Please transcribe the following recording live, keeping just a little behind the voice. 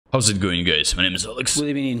How's it going, guys? My name is Alex. Good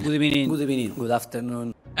evening, good evening, good evening, good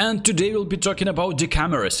afternoon. And today we'll be talking about the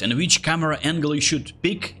cameras and which camera angle you should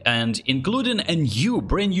pick, and including a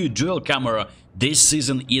brand new dual camera this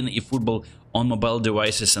season in eFootball on mobile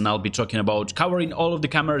devices. And I'll be talking about covering all of the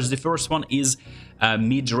cameras. The first one is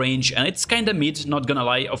mid-range, and it's kind of mid, not gonna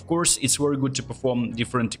lie. Of course, it's very good to perform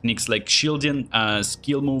different techniques like shielding,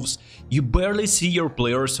 skill moves. You barely see your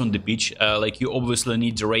players on the pitch, like you obviously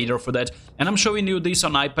need the radar for that. And I'm showing you this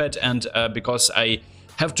on iPad, and because I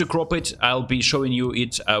have to crop it, I'll be showing you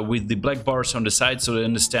it with the black bars on the side, so you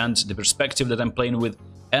understand the perspective that I'm playing with.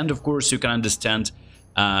 And of course, you can understand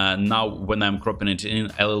now when I'm cropping it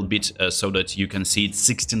in a little bit, so that you can see it's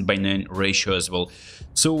 16:9 ratio as well.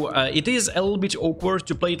 So it is a little bit awkward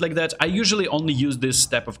to play it like that. I usually only use this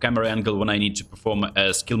type of camera angle when I need to perform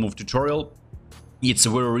a skill move tutorial. It's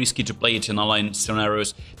very risky to play it in online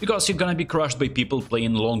scenarios because you're gonna be crushed by people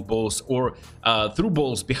playing long balls or through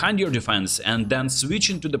balls behind your defense, and then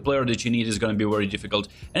switching to the player that you need is gonna be very difficult,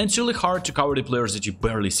 and it's really hard to cover the players that you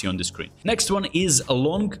barely see on the screen. Next one is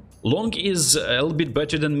long. Long is a little bit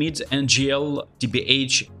better than mid, NGL,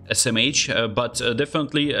 TBH, SMH, but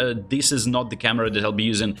definitely this is not the camera that I'll be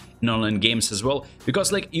using in online games as well,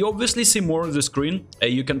 because like you obviously see more of the screen,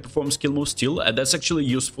 you can perform skill moves still, that's actually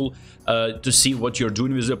useful to see what you're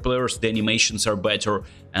doing with the players. The animations are better,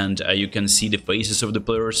 and you can see the faces of the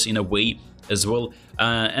players in a way as well.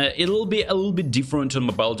 It'll be a little bit different on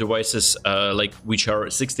mobile devices, like which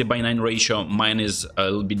are 60:9 ratio. Mine is a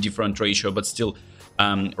little bit different ratio, but still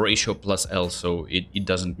ratio plus L, so it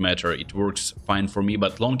doesn't matter. It works fine for me,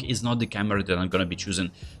 but long is not the camera that I'm gonna be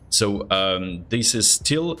choosing. So this is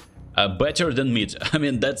still better than mid. I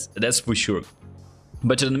mean, that's for sure.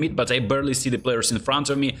 Better than mid, but I barely see the players in front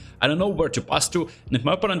of me. I don't know where to pass to. And if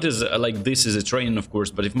my opponent is like this, is a training, of course,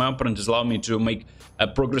 but if my opponent is allowing me to make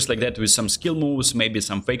progress like that with some skill moves, maybe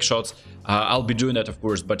some fake shots, I'll be doing that, of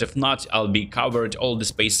course. But if not, I'll be covered. All the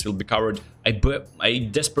space will be covered. I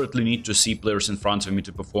desperately need to see players in front of me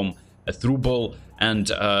to perform a through ball, and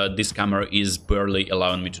this camera is barely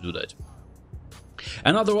allowing me to do that.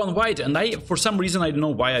 Another one, wide, and for some reason, I don't know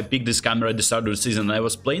why I picked this camera at the start of the season. I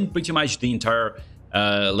was playing pretty much the entire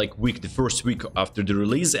like week, the first week after the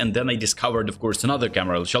release, and then I discovered, of course, another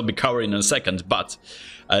camera. I shall be covering in a second, but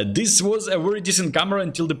this was a very decent camera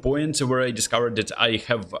until the point where I discovered that I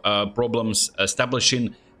have problems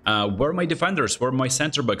establishing where my defenders, where my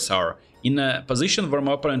center backs are, in a position where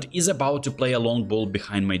my opponent is about to play a long ball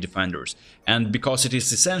behind my defenders. And because it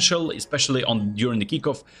is essential, especially during the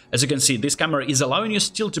kickoff, as you can see, this camera is allowing you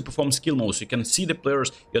still to perform skill moves. You can see the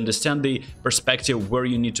players, you understand the perspective where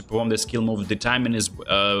you need to perform the skill move. The timing is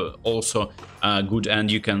also good,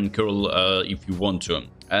 and you can curl if you want to.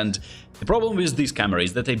 And the problem with this camera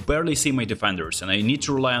is that I barely see my defenders, and I need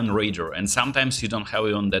to rely on radar, and sometimes you don't have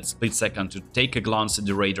even that split second to take a glance at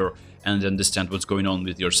the radar and understand what's going on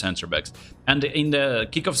with your center backs. And in the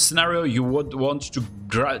kickoff scenario, you would want to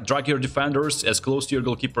drag your defenders as close to your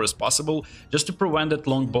goalkeeper as possible, just to prevent that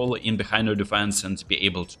long ball in behind your defense and to be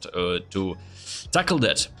able to tackle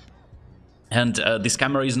that. And this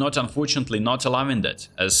camera is not, unfortunately, not allowing that,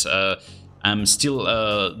 as I'm still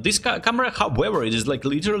this camera, however, it is like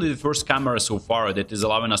literally the first camera so far that is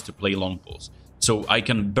allowing us to play long balls. So I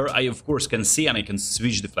of course can see, and I can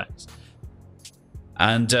switch the flanks.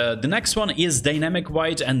 And the next one is dynamic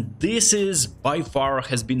wide, and this is by far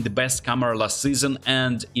has been the best camera last season,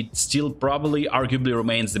 and it still probably arguably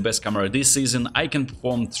remains the best camera this season. I can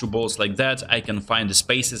perform through balls like that, I can find the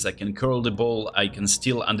spaces, I can curl the ball, I can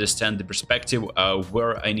still understand the perspective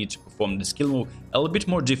where I need to perform the skill move. A little bit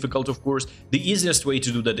more difficult, of course. The easiest way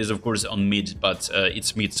to do that is, of course, on mid, but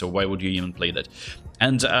it's mid, so why would you even play that?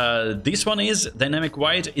 And this one is dynamic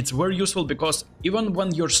wide. It's very useful because even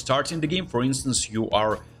when you're starting the game, for instance, you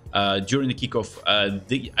are during the kickoff,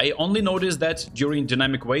 I only noticed that during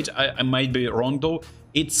dynamic wide, I might be wrong though,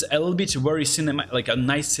 it's a little bit very cinematic, like a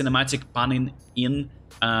nice cinematic panning in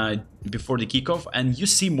before the kickoff, and you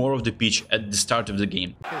see more of the pitch at the start of the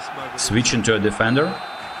game. Switch into a defender.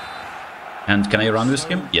 And can I run with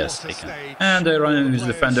him? Yes, I can. And I run with the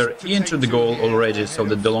defender into the goal already, so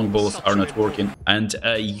that the long balls are not working. And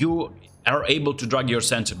you are able to drag your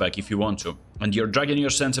center back if you want to. And you're dragging your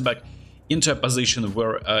center back into a position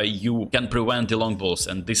where you can prevent the long balls.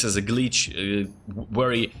 And this is a glitch,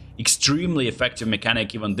 very extremely effective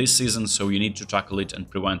mechanic even this season, so you need to tackle it and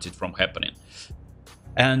prevent it from happening.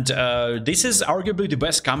 And this is arguably the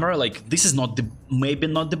best camera. Like, this is not maybe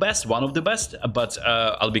not the best, one of the best, but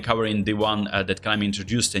I'll be covering the one that can be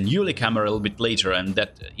introduced, a newly camera, a little bit later, and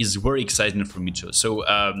that is very exciting for me too. So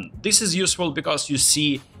this is useful because you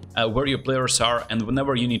see where your players are, and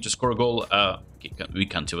whenever you need to score a goal, we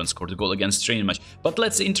can't even score the goal against training match, but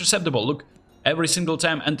let's intercept the ball. Look, every single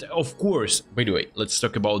time. And of course, by the way, let's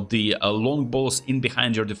talk about the long balls in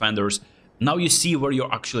behind your defenders. Now you see where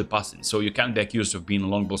you're actually passing, so you can't be accused of being a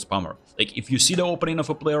long ball spammer. Like, if you see the opening of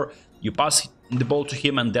a player, you pass the ball to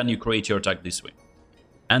him and then you create your attack this way.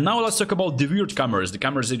 And now let's talk about the weird cameras, the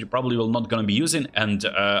cameras that you probably will not gonna be using, and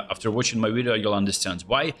after watching my video you'll understand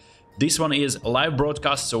why. This one is a live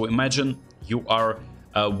broadcast, so imagine you are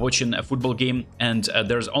watching a football game and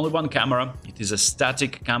there's only one camera. It is a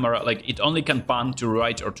static camera, like it only can pan to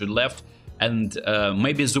right or to left, and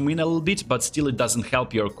maybe zoom in a little bit, but still it doesn't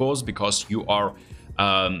help your cause because you are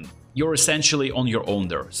you're essentially on your own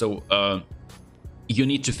there. So you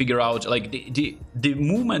need to figure out like the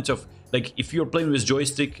movement of, like, if you're playing with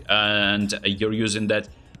joystick and you're using that,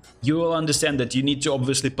 you will understand that you need to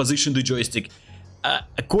obviously position the joystick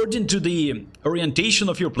according to the orientation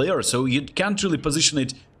of your player. So you can't really position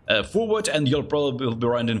it forward, and you'll probably be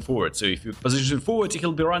running forward. So if you position it forward,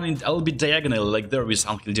 he'll be running a little bit diagonally, like there with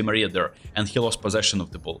Angel Di Maria there, and he lost possession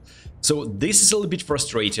of the ball. So this is a little bit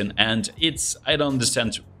frustrating, and I don't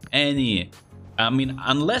understand any. I mean,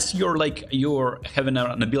 unless you're having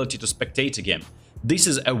an ability to spectate a game, this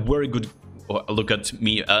is a very good look at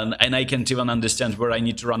me, and I can't even understand where I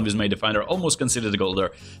need to run with my defender. Almost considered a goal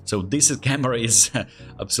there. So this camera is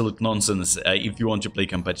absolute nonsense if you want to play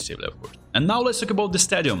competitively, of course. And now let's talk about the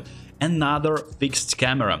stadium. Another fixed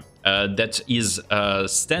camera that is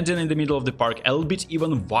standing in the middle of the park, a little bit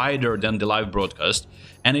even wider than the live broadcast,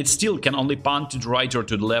 and it still can only pan to the right or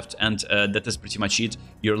to the left, and that is pretty much it.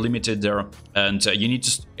 You're limited there, and you need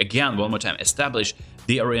to, again, one more time, establish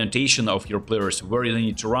the orientation of your players, where you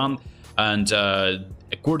need to run, and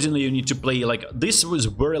accordingly you need to play. Like, this was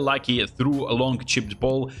very lucky through a long chipped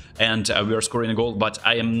ball, and we are scoring a goal, but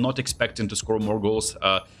I am not expecting to score more goals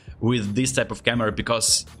with this type of camera,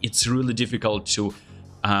 because it's really difficult to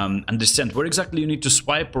understand where exactly you need to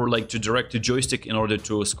swipe or like to direct the joystick in order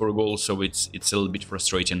to score a goal. So it's a little bit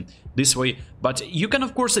frustrating this way, but you can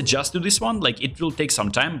of course adjust to this one. Like, it will take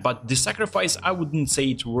some time, but the sacrifice, I wouldn't say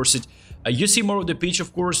it's worth it. You see more of the pitch,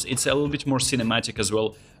 of course, it's a little bit more cinematic as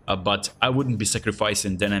well, but I wouldn't be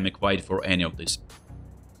sacrificing dynamic wide for any of this.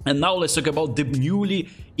 And now let's talk about the newly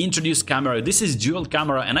introduced camera. This is dual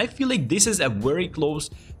camera, and I feel like this is a very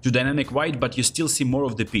close to dynamic wide, but you still see more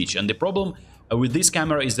of the pitch. And the problem with this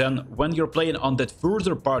camera is then when you're playing on that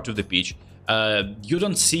further part of the pitch, you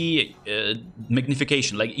don't see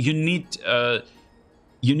magnification. Like, you need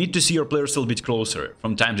to see your players a little bit closer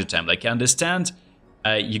from time to time. Like, I understand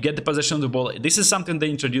you get the possession of the ball. This is something they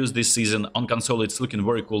introduced this season on console. It's looking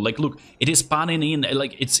very cool. Like, look, it is panning in,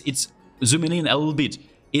 like it's zooming in a little bit.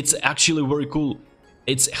 It's actually very cool.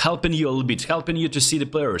 It's helping you a little bit, helping you to see the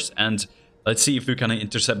players. And let's see if we can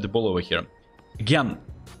intercept the ball over here. Again,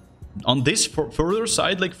 on this further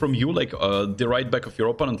side, like from you, like the right back of your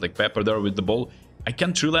opponent, like Pepper there with the ball, I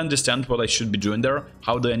can't really understand what I should be doing there.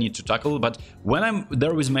 How do I need to tackle? But when I'm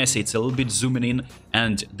there with Messi, it's a little bit zooming in,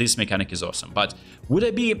 and this mechanic is awesome. But would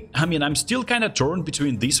I be, I mean, I'm still kind of torn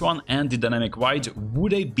between this one and the dynamic wide.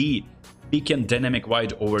 Would I be picking dynamic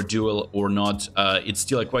wide over dual or not? It's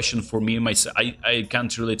still a question for me. I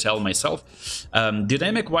can't really tell myself.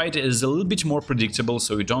 Dynamic wide is a little bit more predictable,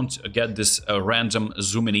 so you don't get this random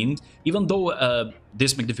zooming in, even though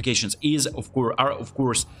these magnifications are of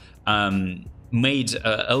course made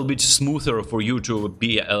a little bit smoother for you to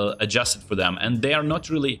be adjusted for them, and they are not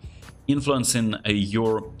really influencing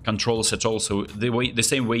your controls at all. So the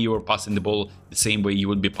same way you are passing the ball, the same way you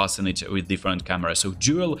would be passing it with different cameras. So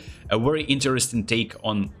dual, a very interesting take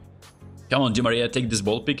on. Come on, Di Maria, take this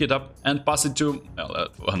ball, pick it up, and pass it to... Well,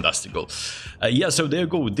 fantastic goal. Yeah, so there you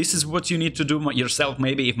go. This is what you need to do yourself.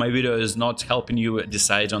 Maybe if my video is not helping you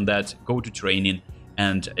decide on that, go to training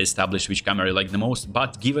and establish which camera you like the most,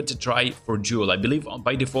 but give it a try for dual. I believe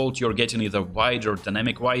by default you're getting either wide or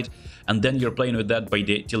dynamic wide, and then you're playing with that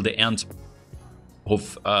till the end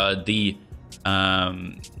of the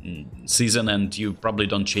season, and you probably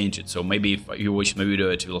don't change it. So maybe if you watch my video,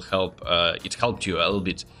 it will help. It helped you a little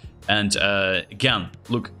bit. And again,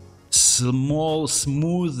 look, small,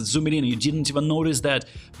 smooth zooming in. You didn't even notice that,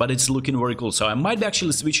 but it's looking very cool. So I might be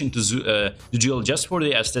actually switching to dual just for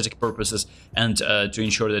the aesthetic purposes, and to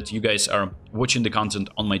ensure that you guys are watching the content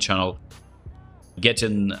on my channel,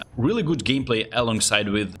 getting really good gameplay alongside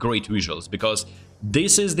with great visuals, because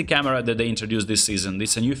this is the camera that they introduced this season.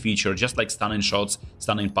 This is a new feature, just like stunning shots,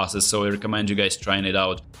 stunning passes. So I recommend you guys trying it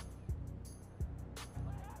out.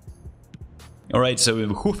 Alright, so we're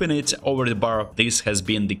hoofing it over the bar. This has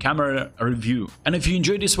been the camera review. And if you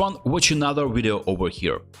enjoyed this one, watch another video over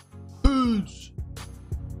here.